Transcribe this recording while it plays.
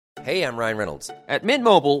Hey, I'm Ryan Reynolds. At Mint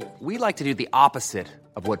Mobile, we like to do the opposite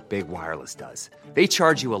of what Big Wireless does. They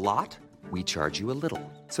charge you a lot, we charge you a little.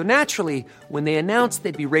 So naturally, when they announced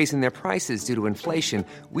they'd be raising their prices due to inflation,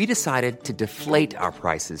 we decided to deflate our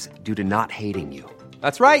prices due to not hating you.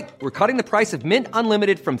 That's right. We're cutting the price of Mint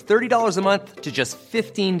Unlimited from $30 a month to just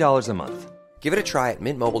 $15 a month. Give it a try at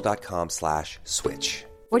mintmobile.com/switch.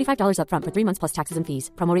 $45 up front for 3 months plus taxes and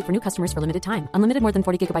fees. Promo rate for new customers for limited time. Unlimited more than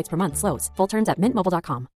 40 gigabytes per month. Slows full terms at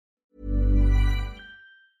mintmobile.com.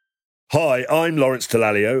 Hi, I'm Lawrence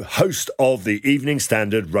Dallaglio, host of the Evening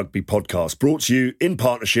Standard Rugby Podcast, brought to you in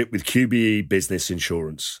partnership with QBE Business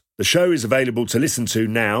Insurance. The show is available to listen to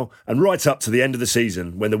now and right up to the end of the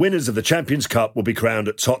season, when the winners of the Champions Cup will be crowned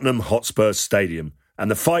at Tottenham Hotspur Stadium,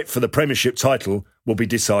 and the fight for the Premiership title will be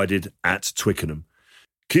decided at Twickenham.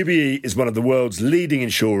 QBE is one of the world's leading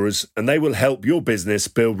insurers, and they will help your business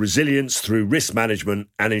build resilience through risk management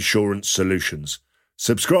and insurance solutions.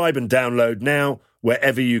 Subscribe and download now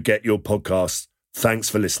wherever you get your podcasts. Thanks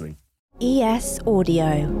for listening. ES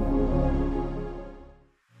Audio.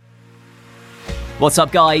 What's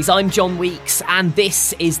up, guys? I'm John Weeks, and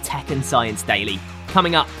this is Tech and Science Daily.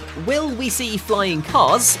 Coming up, will we see flying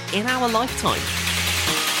cars in our lifetime?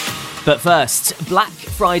 But first, Black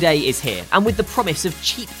Friday is here, and with the promise of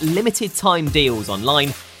cheap limited-time deals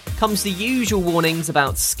online comes the usual warnings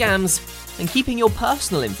about scams and keeping your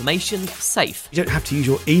personal information safe. You don't have to use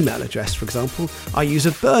your email address, for example. I use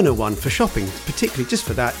a burner one for shopping, particularly just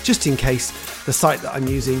for that, just in case the site that I'm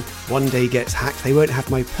using one day gets hacked. They won't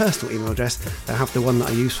have my personal email address, they'll have the one that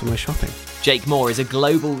I use for my shopping. Jake Moore is a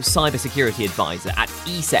global cybersecurity advisor at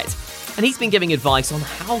ESET, and he's been giving advice on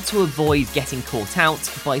how to avoid getting caught out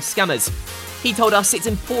by scammers. He told us it's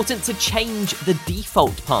important to change the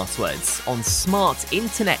default passwords on smart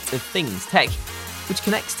Internet of Things tech, which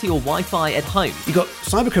connects to your Wi-Fi at home. You've got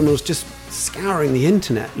cybercriminals just scouring the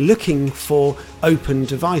internet looking for open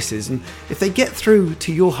devices, and if they get through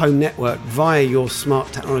to your home network via your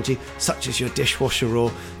smart technology, such as your dishwasher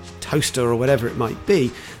or toaster or whatever it might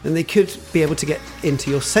be, then they could be able to get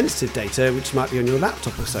into your sensitive data, which might be on your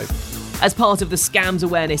laptop or so. As part of the scams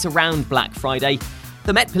awareness around Black Friday,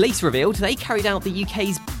 the Met Police revealed they carried out the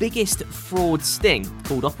UK's biggest fraud sting,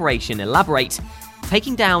 called Operation Elaborate,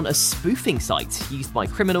 taking down a spoofing site used by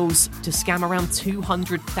criminals to scam around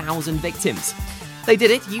 200,000 victims. They did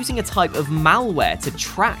it using a type of malware to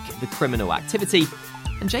track the criminal activity,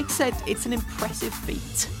 and Jake said it's an impressive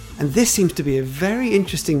feat. And this seems to be a very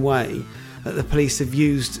interesting way that the police have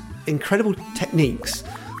used incredible techniques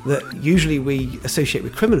that usually we associate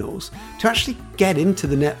with criminals to actually get into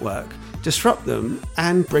the network, disrupt them,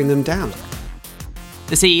 and bring them down.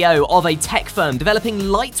 The CEO of a tech firm developing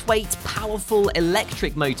lightweight, powerful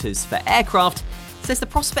electric motors for aircraft says the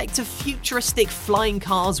prospect of futuristic flying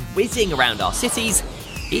cars whizzing around our cities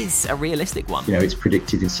is a realistic one. You know, it's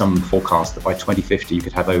predicted in some forecasts that by 2050 you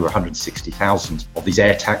could have over 160,000 of these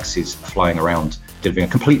air taxis flying around, delivering a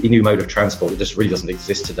completely new mode of transport that just really doesn't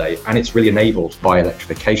exist today. And it's really enabled by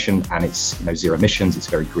electrification, and it's zero emissions, it's a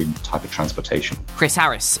very green type of transportation. Chris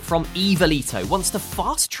Harris from Evolito wants to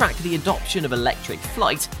fast-track the adoption of electric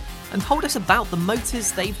flight and told us about the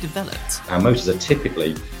motors they've developed. Our motors are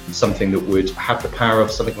typically something that would have the power of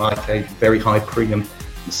something like a very high premium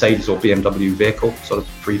Mercedes or BMW vehicle, sort of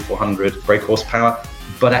 300-400 brake horsepower,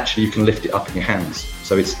 but actually you can lift it up in your hands.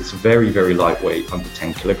 So it's very, very lightweight, under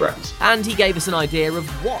 10 kilograms. And he gave us an idea of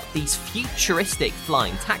what these futuristic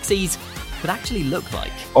flying taxis could actually look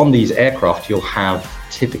like. On these aircraft, you'll have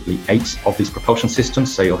typically 8 of these propulsion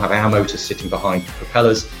systems. So you'll have our motors sitting behind the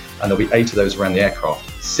propellers, and there'll be 8 of those around the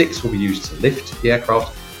aircraft. 6 will be used to lift the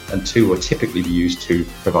aircraft, and 2 will typically be used to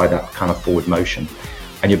provide that kind of forward motion.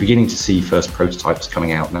 And you're beginning to see first prototypes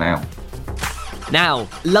coming out now. Now,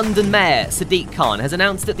 London Mayor Sadiq Khan has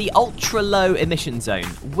announced that the ultra-low emission zone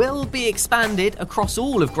will be expanded across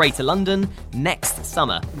all of Greater London next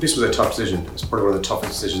summer. This was a tough decision. It's probably one of the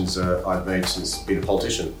toughest decisions I've made since being a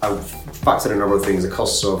politician. I've factored in a number of things, the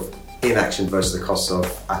costs of inaction versus the costs of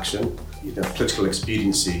action. Political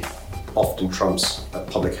expediency often trumps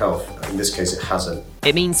public health. In this case, it hasn't.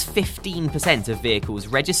 It means 15% of vehicles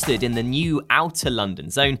registered in the new Outer London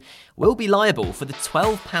zone will be liable for the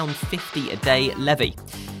 £12.50 a day levy.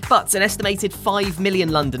 But an estimated 5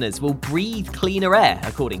 million Londoners will breathe cleaner air,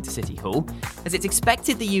 according to City Hall, as it's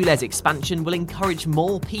expected the ULEZ expansion will encourage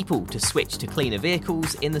more people to switch to cleaner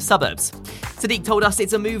vehicles in the suburbs. Sadiq told us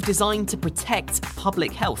it's a move designed to protect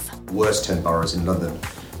public health. Worst 10 boroughs in London,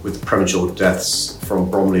 with premature deaths from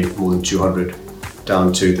Bromley, more than 200,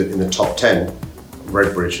 down to in the top 10,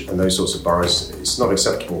 Redbridge and those sorts of boroughs, it's not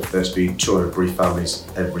acceptable for there to be 200 bereaved families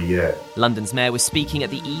every year. London's mayor was speaking at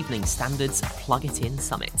the Evening Standard's Plug It In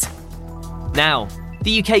summit. Now,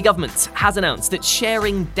 the UK government has announced that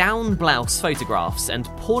sharing down-blouse photographs and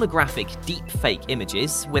pornographic deepfake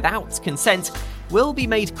images without consent will be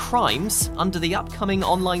made crimes under the upcoming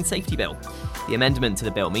online safety bill. The amendment to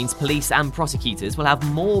the bill means police and prosecutors will have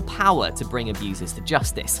more power to bring abusers to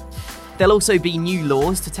justice. There'll also be new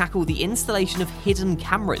laws to tackle the installation of hidden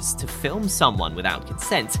cameras to film someone without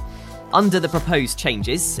consent. Under the proposed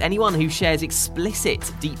changes, anyone who shares explicit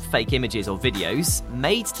deepfake images or videos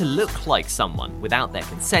made to look like someone without their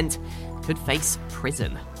consent could face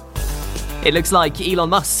prison. It looks like Elon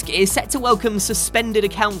Musk is set to welcome suspended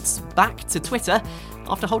accounts back to Twitter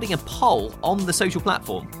after holding a poll on the social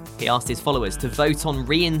platform. He asked his followers to vote on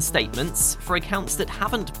reinstatements for accounts that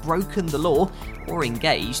haven't broken the law or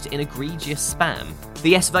engaged in egregious spam. The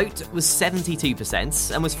yes vote was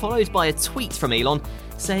 72% and was followed by a tweet from Elon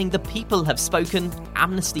saying the people have spoken,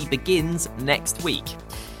 amnesty begins next week.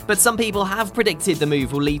 But some people have predicted the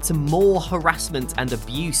move will lead to more harassment and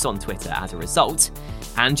abuse on Twitter as a result.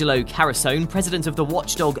 Angelo Carusone, president of the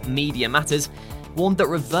watchdog Media Matters, warned that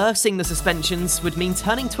reversing the suspensions would mean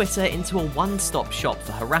turning Twitter into a one-stop shop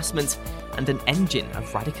for harassment and an engine of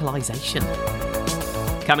radicalisation.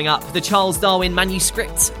 Coming up, the Charles Darwin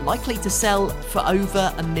manuscript likely to sell for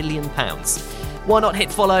over £1 million. Why not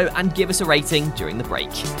hit follow and give us a rating during the break?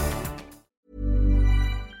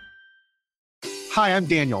 Hi, I'm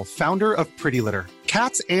Daniel, founder of Pretty Litter.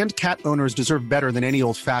 Cats and cat owners deserve better than any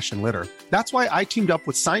old-fashioned litter. That's why I teamed up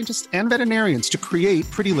with scientists and veterinarians to create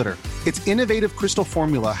Pretty Litter. Its innovative crystal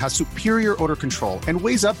formula has superior odor control and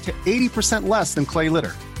weighs up to 80% less than clay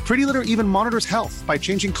litter. Pretty Litter even monitors health by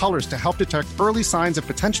changing colors to help detect early signs of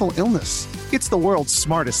potential illness. It's the world's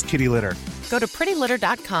smartest kitty litter. Go to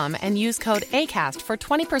prettylitter.com and use code ACAST for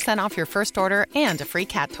 20% off your first order and a free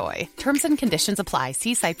cat toy. Terms and conditions apply.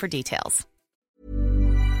 See site for details.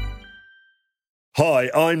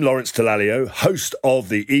 Hi, I'm Lawrence Dallaglio, host of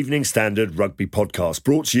the Evening Standard Rugby Podcast,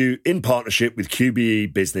 brought to you in partnership with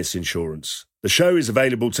QBE Business Insurance. The show is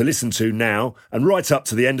available to listen to now and right up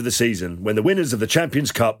to the end of the season, when the winners of the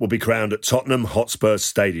Champions Cup will be crowned at Tottenham Hotspur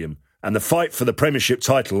Stadium, and the fight for the Premiership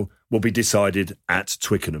title will be decided at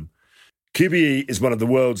Twickenham. QBE is one of the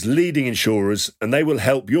world's leading insurers, and they will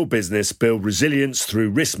help your business build resilience through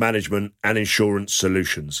risk management and insurance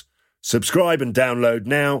solutions. Subscribe and download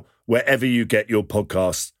now wherever you get your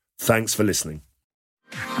podcasts. Thanks for listening.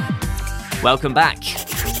 Welcome back.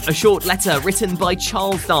 A short letter written by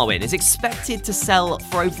Charles Darwin is expected to sell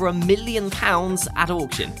for over £1 million at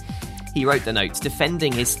auction. He wrote the note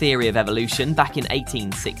defending his theory of evolution back in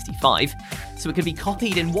 1865, so it could be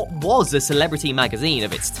copied in what was a celebrity magazine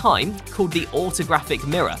of its time called the Autographic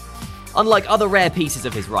Mirror. Unlike other rare pieces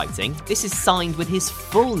of his writing, this is signed with his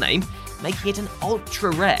full name, making it an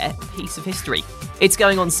ultra-rare piece of history. It's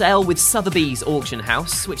going on sale with Sotheby's auction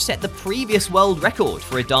house, which set the previous world record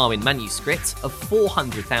for a Darwin manuscript of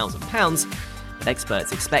 £400,000, but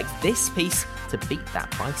experts expect this piece to beat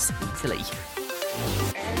that price easily.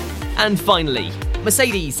 And finally,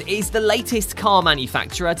 Mercedes is the latest car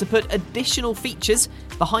manufacturer to put additional features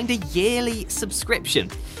behind a yearly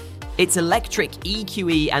subscription. Its electric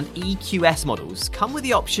EQE and EQS models come with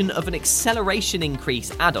the option of an acceleration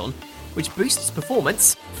increase add-on, which boosts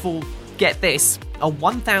performance for, get this, a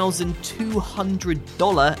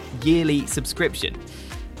 $1,200 yearly subscription.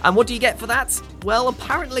 And what do you get for that? Well,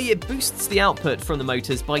 apparently it boosts the output from the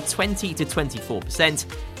motors by 20 to 24%,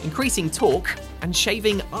 increasing torque and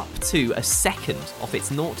shaving up to a second off its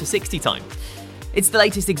 0 to 60 time. It's the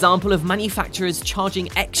latest example of manufacturers charging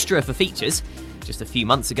extra for features. Just a few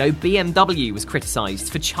months ago, BMW was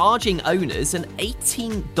criticised for charging owners an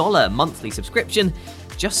 $18 monthly subscription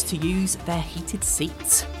just to use their heated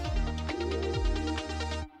seats.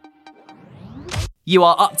 You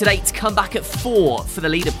are up to date. Come back at 4 for the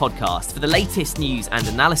Leader podcast for the latest news and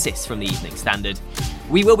analysis from the Evening Standard.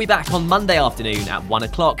 We will be back on Monday afternoon at 1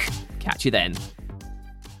 o'clock. Catch you then.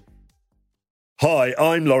 Hi,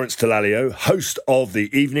 I'm Lawrence Dallaglio, host of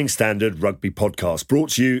the Evening Standard Rugby Podcast,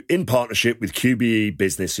 brought to you in partnership with QBE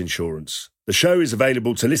Business Insurance. The show is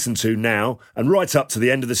available to listen to now and right up to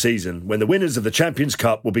the end of the season, when the winners of the Champions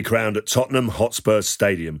Cup will be crowned at Tottenham Hotspur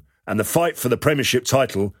Stadium, and the fight for the Premiership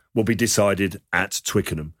title will be decided at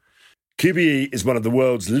Twickenham. QBE is one of the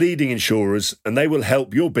world's leading insurers, and they will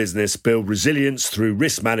help your business build resilience through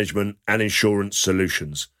risk management and insurance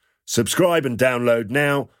solutions. Subscribe and download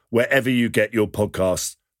now wherever you get your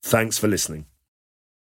podcasts. Thanks for listening.